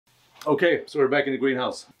Okay, so we're back in the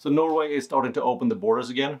greenhouse. So Norway is starting to open the borders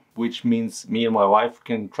again, which means me and my wife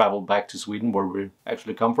can travel back to Sweden, where we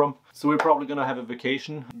actually come from. So we're probably gonna have a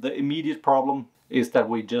vacation. The immediate problem is that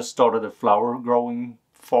we just started a flower growing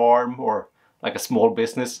farm, or like a small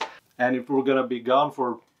business. And if we're gonna be gone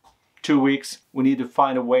for 2 weeks, we need to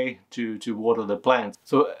find a way to water the plants.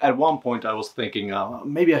 So at one point I was thinking,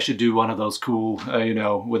 maybe I should do one of those cool, you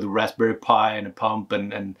know, with a Raspberry Pi and a pump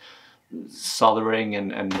and soldering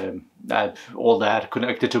and all that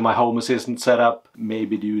connected to my home assistant setup.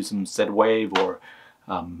 Maybe do some Z-Wave or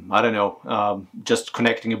I don't know, just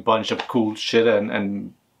connecting a bunch of cool shit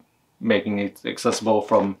and making it accessible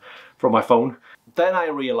from my phone. Then I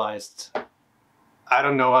realized I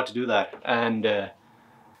don't know how to do that, and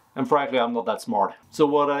frankly I'm not that smart. So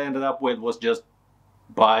what I ended up with was just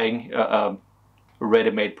buying a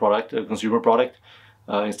ready-made product, a consumer product,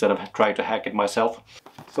 instead of trying to hack it myself.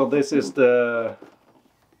 So this is the,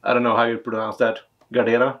 I don't know how you pronounce that,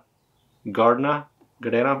 Gardena? Gardena?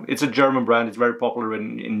 It's a German brand. It's very popular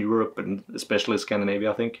in Europe and especially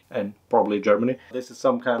Scandinavia, I think, and probably Germany. This is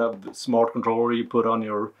some kind of smart controller you put on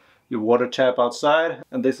your water tap outside,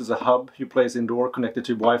 and this is a hub you place indoor connected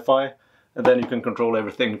to Wi-Fi, and then you can control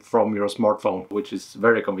everything from your smartphone, which is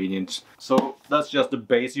very convenient. So that's just the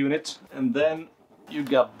base unit, and then you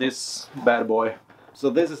got this bad boy. So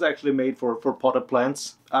this is actually made for potted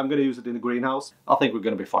plants. I'm gonna use it in the greenhouse. I think we're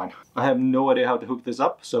gonna be fine. I have no idea how to hook this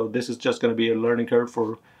up, so this is just gonna be a learning curve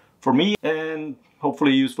for me and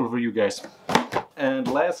hopefully useful for you guys. And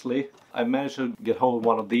lastly, I managed to get hold of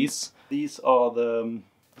one of these. These are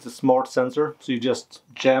it's a smart sensor, so you just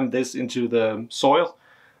jam this into the soil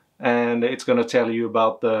and it's gonna tell you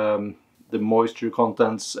about the moisture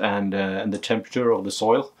contents and the temperature of the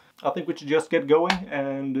soil. I think we should just get going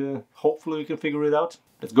and hopefully we can figure it out.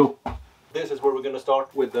 Let's go. This is where we're going to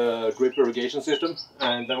start with the drip irrigation system,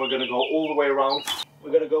 and then we're going to go all the way around.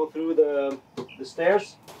 We're going to go through the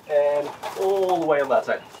stairs and all the way on that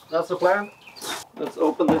side. That's the plan. Let's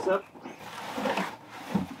open this up.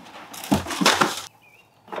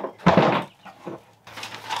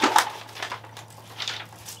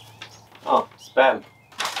 Oh, spam.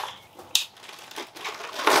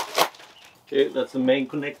 Okay, that's the main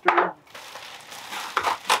connector.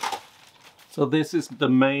 So this is the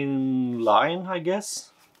main line, I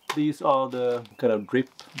guess. These are the kind of drip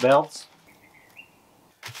valves.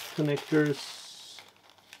 Connectors.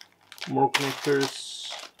 More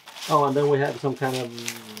connectors. Oh, and then we have some kind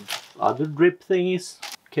of other drip thingies.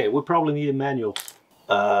 Okay, we probably need a manual.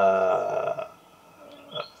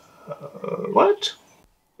 What?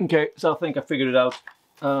 Okay, so I think I figured it out.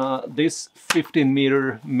 This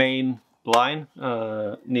 15-meter main line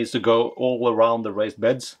needs to go all around the raised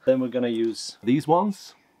beds. Then we're gonna use these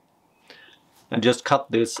ones and just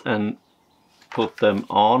cut this and put them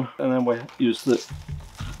on, and then we use the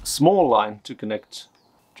small line to connect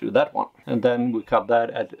to that one, and then we cut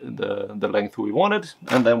that at the length we wanted,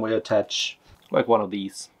 and then we attach like one of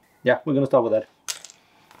these. Yeah, we're gonna start with that.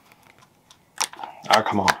 Ah,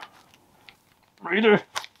 come on, breather.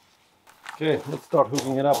 Okay, let's start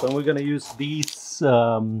hooking it up, and we're gonna use these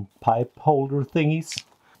pipe holder thingies.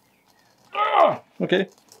 Okay.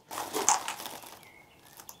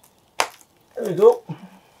 There we go.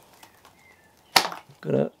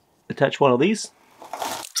 Gonna attach one of these.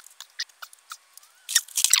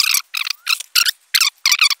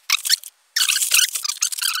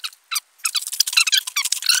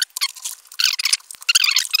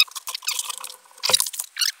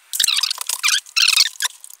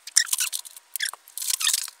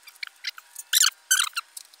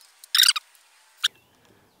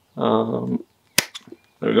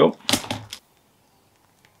 There we go.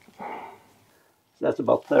 So that's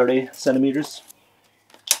about 30 centimeters.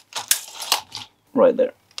 Right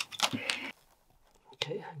there.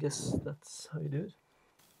 Okay, I guess that's how you do it.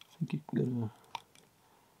 I think you're gonna...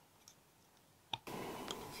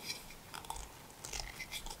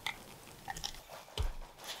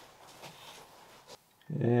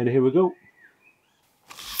 And here we go.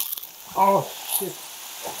 Oh, shit.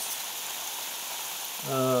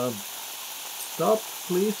 Stop,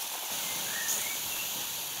 please.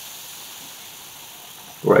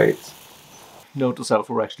 Great. Note to self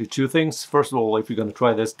for actually two things. First of all, if you're going to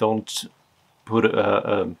try this, don't put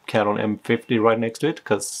a Canon M50 right next to it,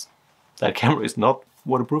 because that camera is not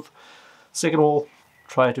waterproof. Second of all,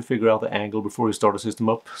 try to figure out the angle before you start the system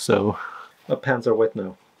up. So my pants are wet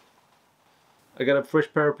now. I got a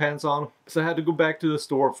fresh pair of pants on, so I had to go back to the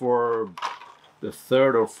store for the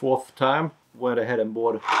third or fourth time. Went ahead and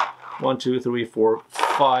bought 1, 2, 3, 4,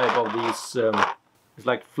 5 of these. It's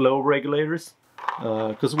like flow regulators.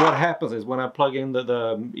 Because what happens is when I plug in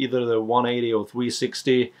either the 180 or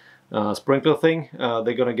 360 sprinkler thing,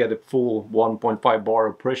 they're gonna get a full 1.5 bar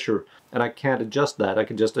of pressure, and I can't adjust that. I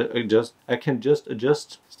can just adjust.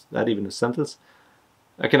 Is that even a sentence?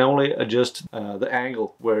 I can only adjust the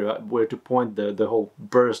angle where to point the whole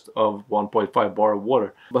burst of 1.5 bar of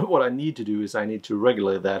water. But what I need to do is I need to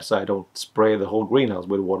regulate that so I don't spray the whole greenhouse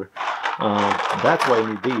with water. That's why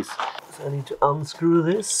I need these. So I need to unscrew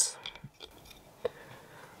this.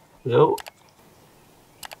 So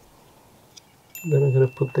then I'm gonna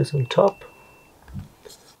put this on top.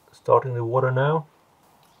 Starting the water now.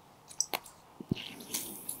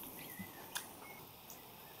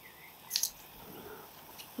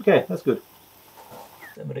 Okay, that's good.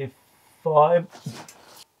 75.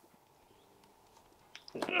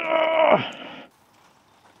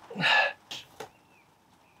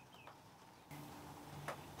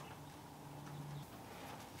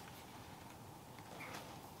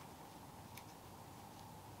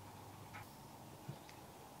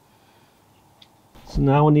 So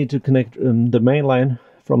now we need to connect the main line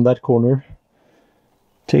from that corner,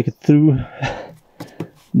 take it through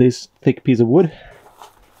this thick piece of wood,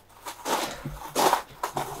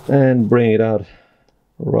 and bring it out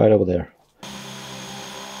right over there.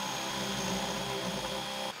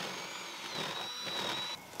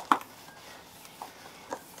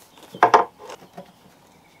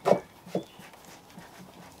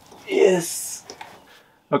 Yes!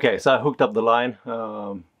 Okay, so I hooked up the line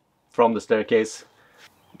from the staircase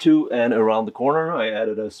to and around the corner. I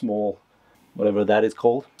added a small, whatever that is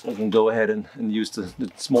called. I can go ahead and use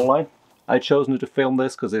the small line. I chose not to film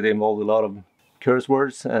this because it involved a lot of curse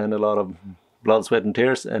words and a lot of blood, sweat and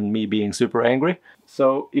tears and me being super angry.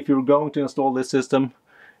 So if you're going to install this system,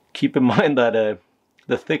 keep in mind that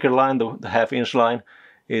the thicker line, the half-inch line,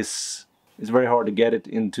 is very hard to get it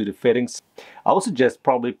into the fittings. I would suggest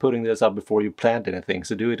probably putting this up before you plant anything,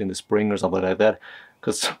 so do it in the spring or something like that,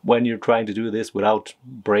 because when you're trying to do this without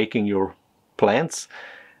breaking your plants,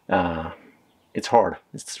 it's hard.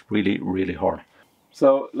 It's really, really hard.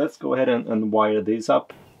 So let's go ahead and wire these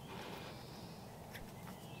up.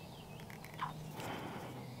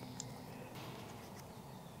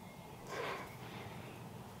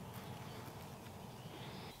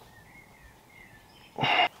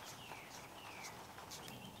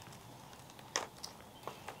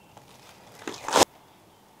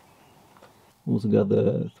 Also got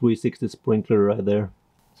the 360 sprinkler right there.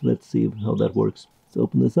 So let's see how that works. Let's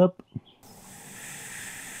open this up.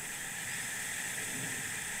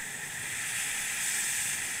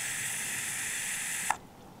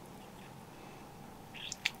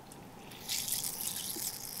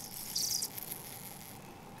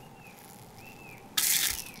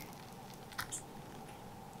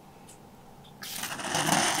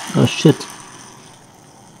 Oh shit.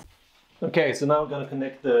 Okay, so now I'm gonna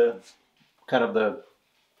connect the kind of the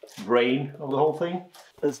brain of the whole thing.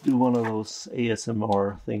 Let's do one of those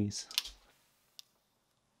ASMR things.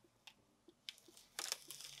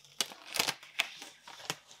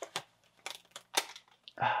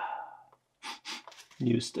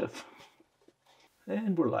 New stuff.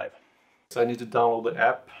 And we're live. So I need to download the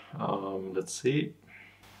app. Let's see.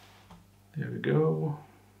 There we go.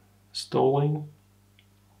 Installing.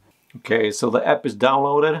 Okay, so the app is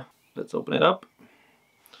downloaded. Let's open it up.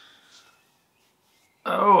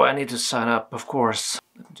 Oh, I need to sign up, of course.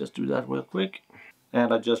 Let me just do that real quick.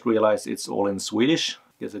 And I just realized it's all in Swedish.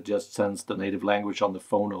 I guess it just sends the native language on the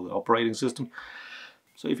phone or the operating system.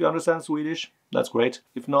 So if you understand Swedish, that's great.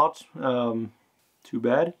 If not, too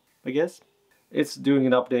bad, I guess. It's doing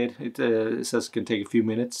an update. It says it can take a few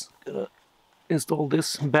minutes. Gonna install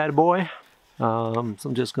this bad boy. So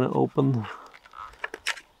I'm just gonna open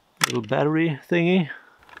the little battery thingy,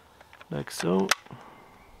 like so.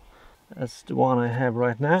 That's the one I have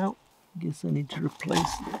right now. Guess I need to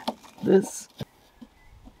replace this.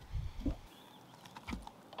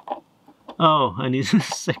 Oh, I need a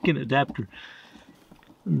second adapter.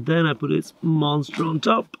 And then I put this monster on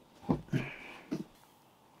top.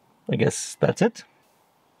 I guess that's it.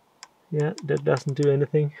 Yeah, that doesn't do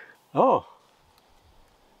anything. Oh!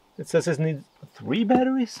 It says it needs 3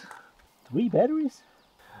 batteries? 3 batteries?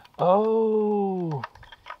 Oh!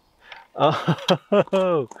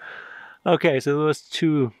 Oh! Okay, so there was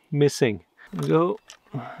 2 missing. There we go.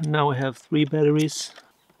 Now we have 3 batteries.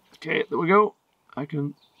 Okay, there we go. I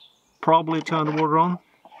can probably turn the water on.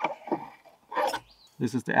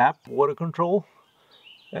 This is the app, water control.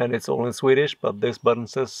 And it's all in Swedish, but this button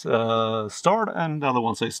says start and the other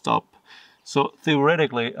one says stop. So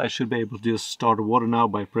theoretically, I should be able to just start the water now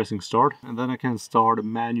by pressing start, and then I can start a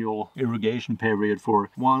manual irrigation period for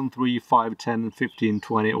 1, 3, 5, 10, 15,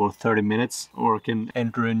 20 or 30 minutes, or I can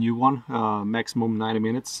enter a new one, maximum 90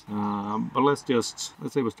 minutes. But let's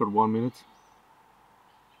say we start 1 minute.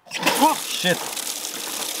 Oh, shit!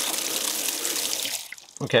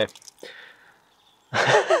 Okay.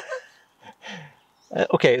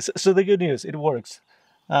 Okay, so the good news, it works.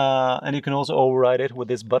 And you can also override it with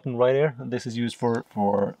this button right here. This is used for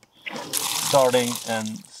starting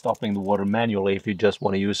and stopping the water manually if you just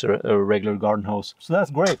want to use a regular garden hose. So that's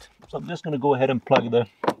great. So I'm just going to go ahead and plug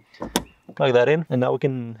that in, and now we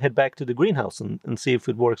can head back to the greenhouse and see if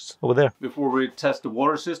it works over there. Before we test the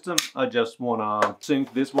water system, I just want to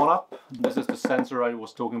sync this one up. This is the sensor I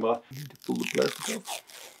was talking about. I need to pull the plastic off,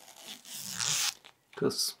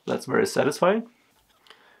 because that's very satisfying.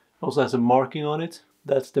 Also has a marking on it.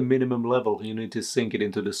 That's the minimum level. You need to sink it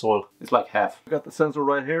into the soil. It's like half. I got the sensor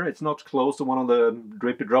right here. It's not close to one of the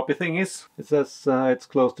drippy droppy thingies. It says it's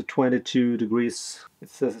close to 22 degrees. It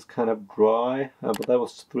says it's kind of dry, but that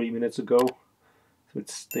was 3 minutes ago. So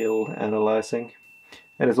it's still analyzing.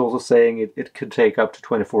 And it's also saying it could take up to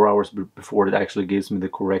 24 hours before it actually gives me the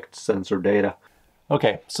correct sensor data.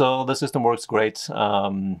 Okay, so the system works great.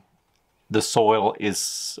 The soil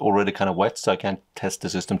is already kind of wet, so I can't test the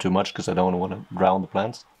system too much because I don't want to drown the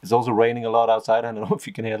plants. It's also raining a lot outside. I don't know if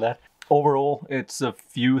you can hear that. Overall, it's a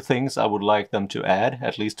few things I would like them to add,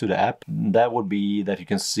 at least to the app. That would be that you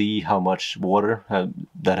can see how much water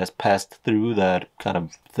that has passed through that kind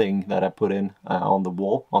of thing that I put in on the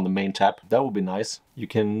wall, on the main tap. That would be nice. You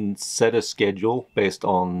can set a schedule based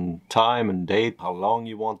on time and date, how long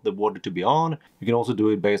you want the water to be on. You can also do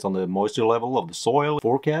it based on the moisture level of the soil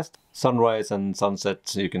forecast. Sunrise and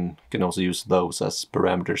sunset, you can also use those as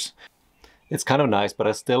parameters. It's kind of nice, but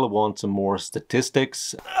I still want some more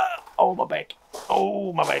statistics. Oh, my back.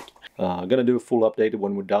 Oh, my back. I'm gonna do a full update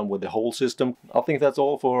when we're done with the whole system. I think that's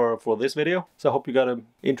all for this video. So I hope you got an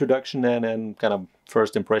introduction and kind of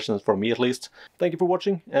first impressions from me at least. Thank you for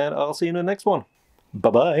watching, and I'll see you in the next one.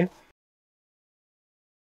 Bye-bye.